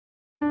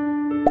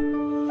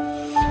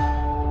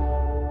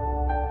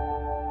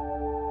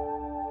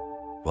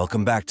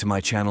Welcome back to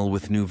my channel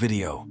with new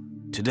video.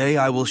 Today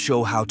I will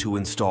show how to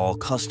install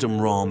custom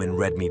ROM in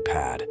Redmi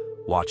Pad.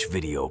 Watch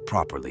video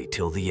properly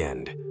till the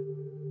end.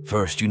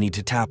 First, you need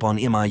to tap on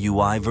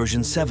MIUI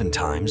version 7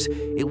 times.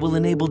 It will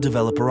enable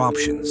developer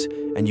options,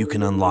 and you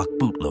can unlock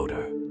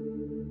Bootloader.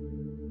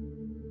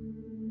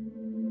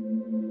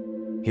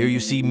 Here you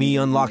see Me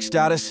Unlock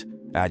status.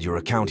 Add your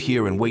account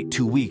here and wait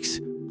 2 weeks.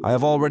 I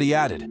have already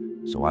added,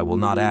 so I will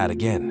not add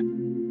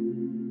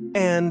again.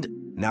 And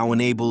now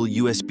enable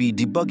USB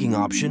debugging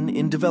option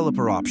in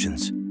developer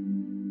options.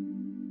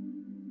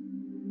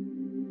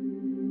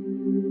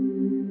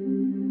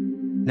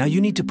 Now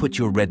you need to put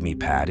your Redmi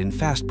Pad in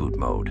fast boot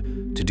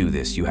mode. To do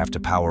this, you have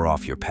to power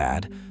off your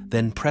pad,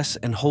 then press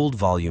and hold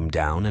volume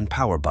down and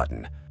power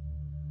button.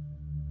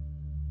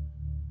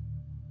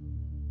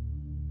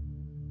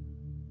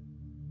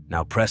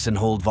 Now press and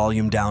hold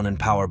volume down and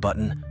power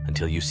button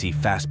until you see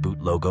fast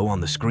boot logo on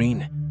the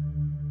screen.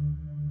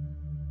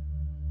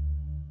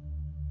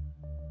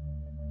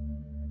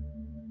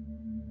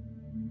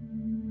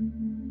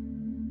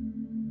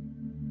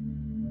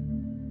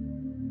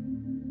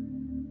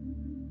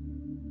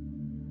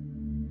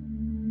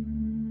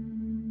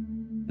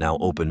 Now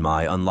open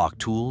My Unlock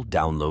tool.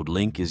 Download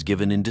link is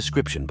given in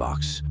description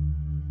box.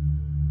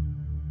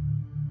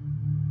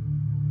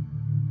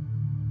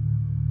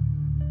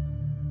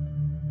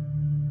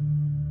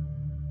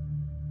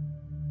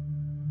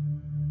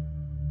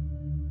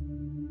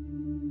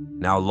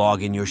 Now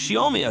log in your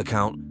Xiaomi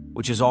account,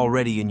 which is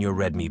already in your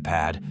Redmi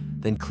Pad,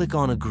 then click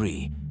on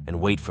Agree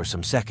and wait for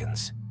some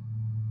seconds.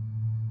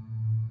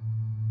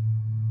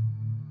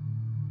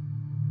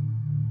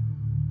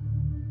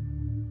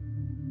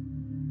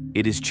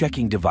 It is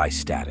checking device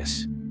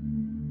status.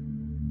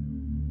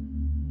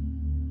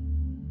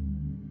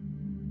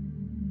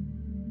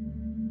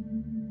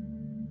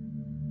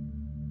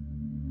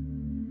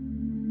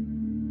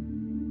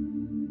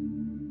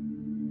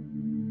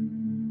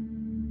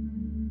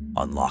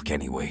 Unlock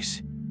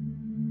anyways.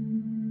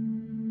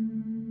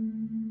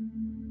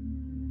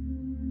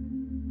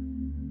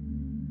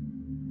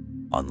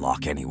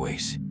 Unlock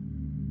anyways.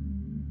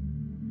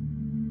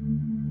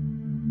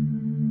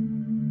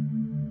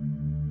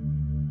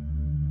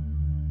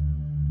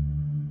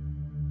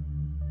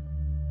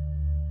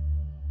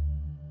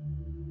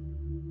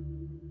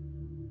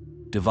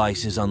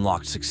 Device is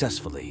unlocked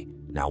successfully.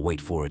 Now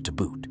wait for it to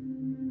boot.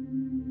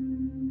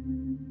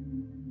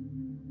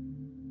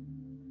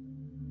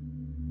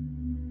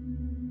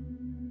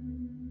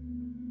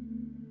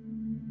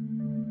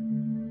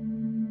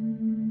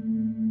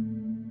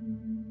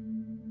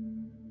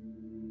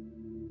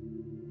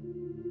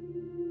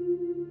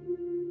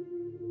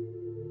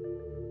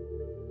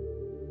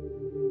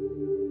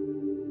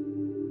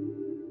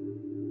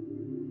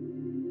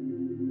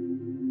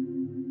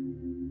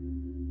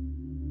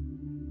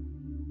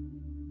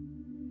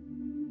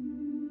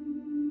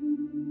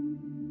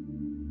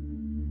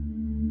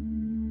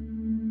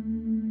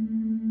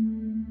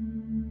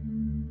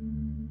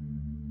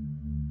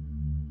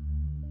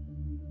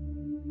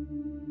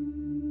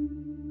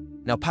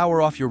 Now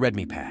power off your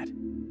Redmi Pad.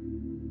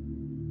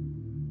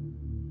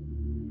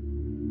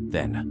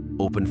 Then,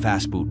 open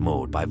fast boot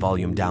mode by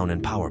volume down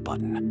and power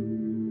button.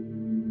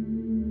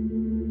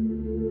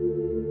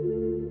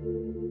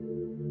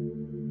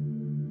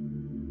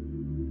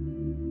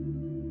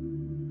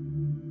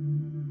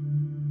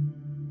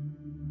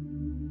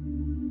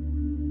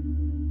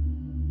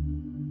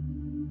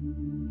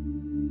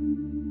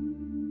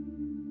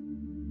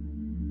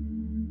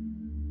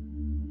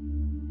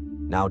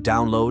 Now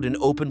download and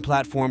open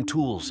Platform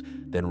Tools,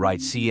 then write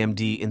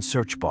CMD in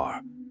search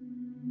bar.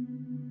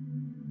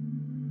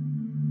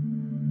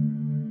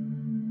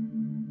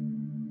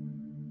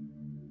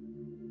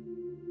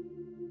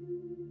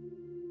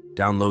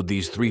 Download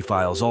these 3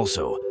 files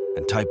also,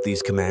 and type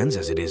these commands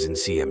as it is in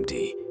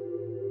CMD.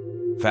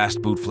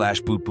 Fast boot flash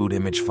boot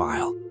image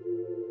file.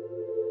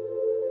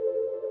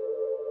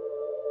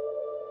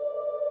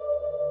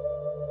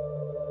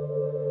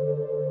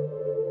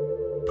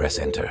 Press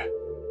enter.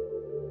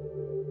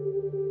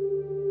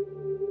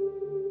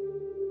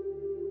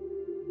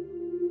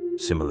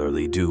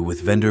 Similarly, do with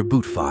vendor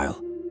boot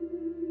file.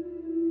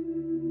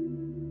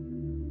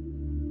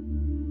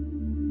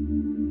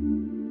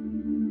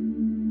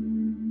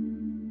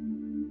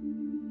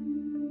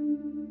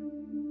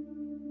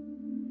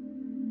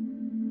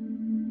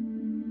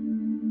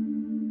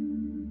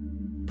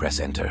 Press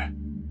enter.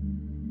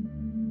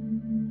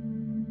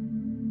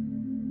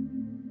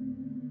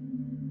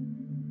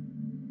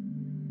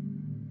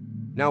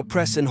 Now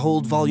press and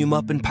hold volume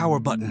up and power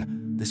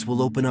button. This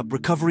will open up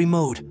recovery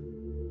mode.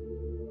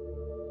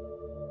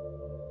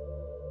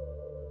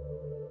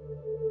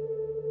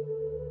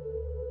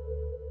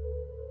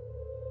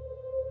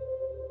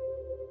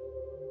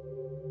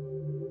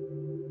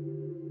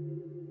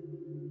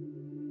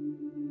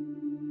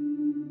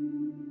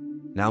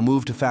 Now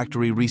move to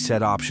factory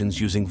reset options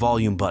using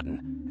volume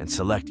button and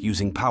select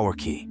using power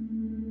key.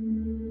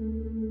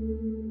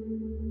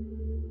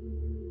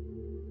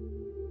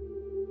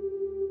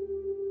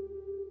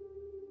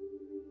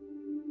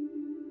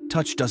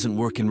 Touch doesn't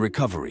work in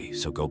recovery,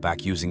 so go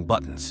back using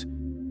buttons.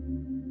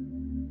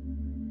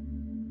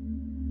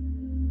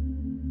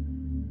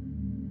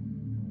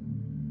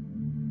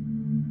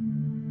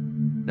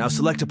 Now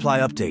select Apply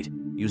Update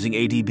using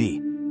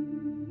ADB.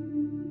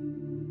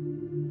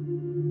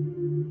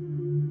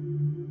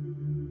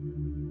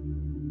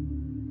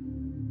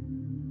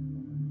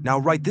 Now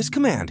write this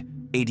command,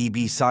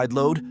 ADB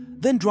sideload,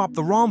 then drop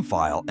the ROM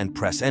file and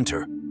press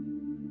Enter.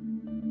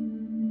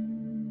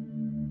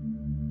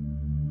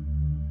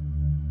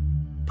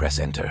 Press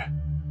Enter.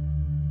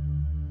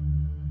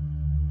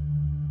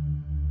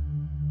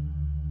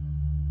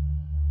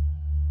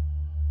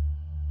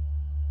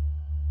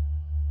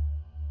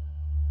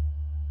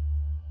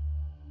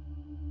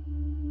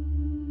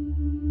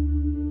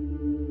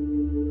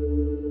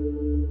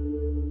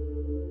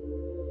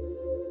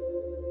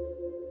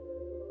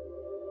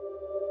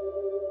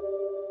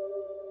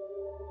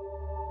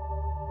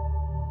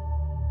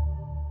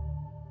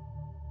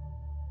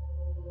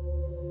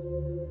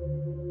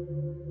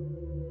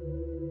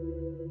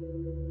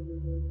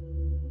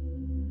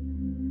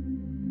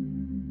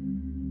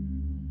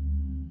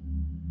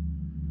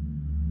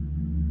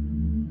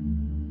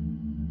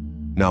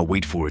 Now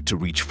wait for it to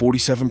reach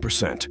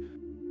 47%.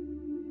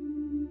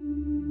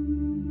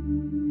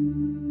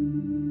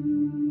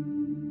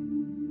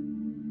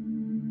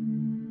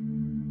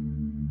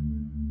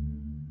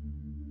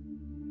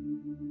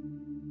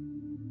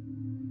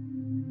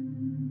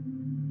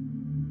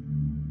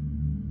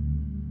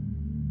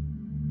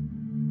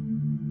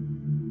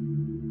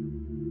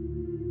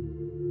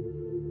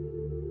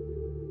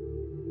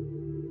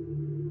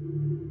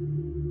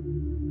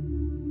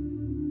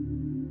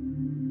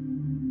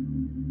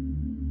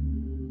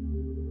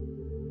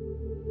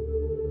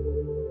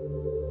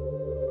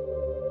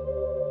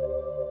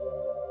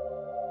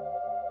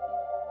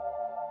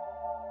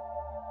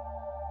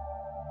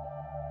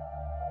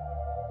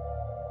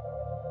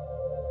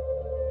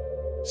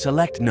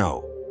 Select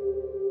No.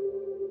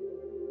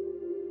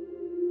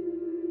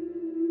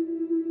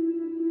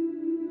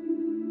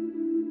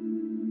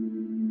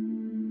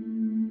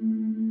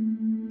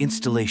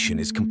 Installation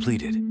is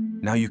completed.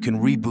 Now you can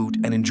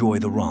reboot and enjoy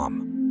the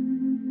ROM.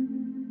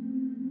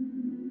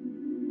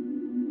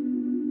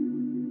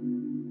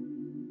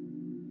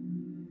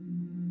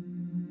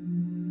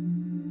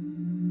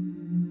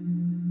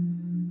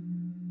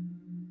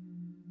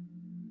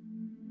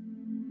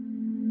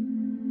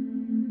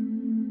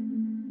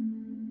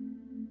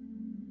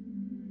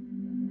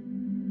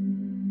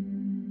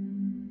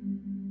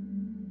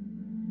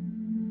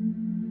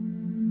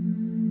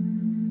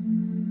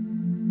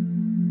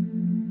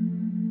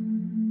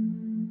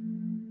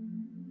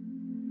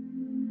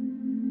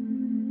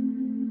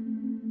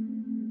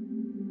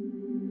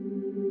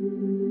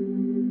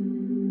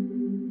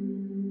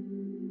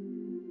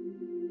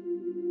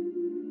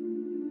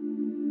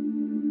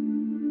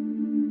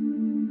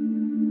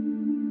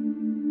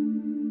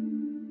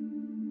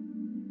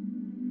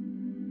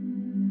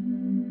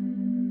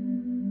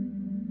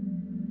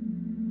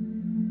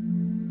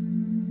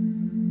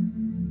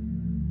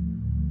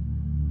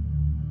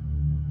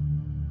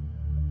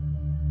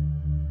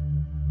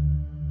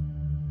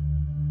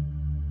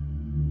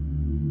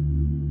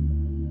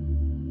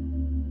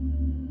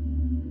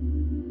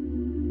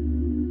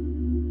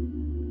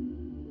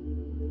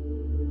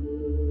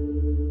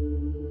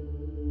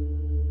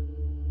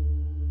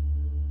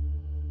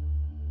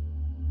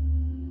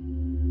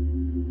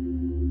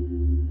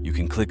 You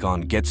can click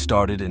on Get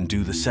Started and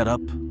do the setup,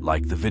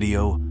 like the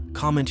video,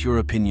 comment your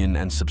opinion,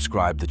 and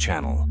subscribe the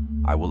channel.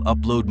 I will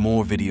upload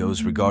more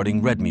videos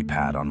regarding Redmi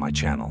Pad on my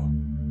channel.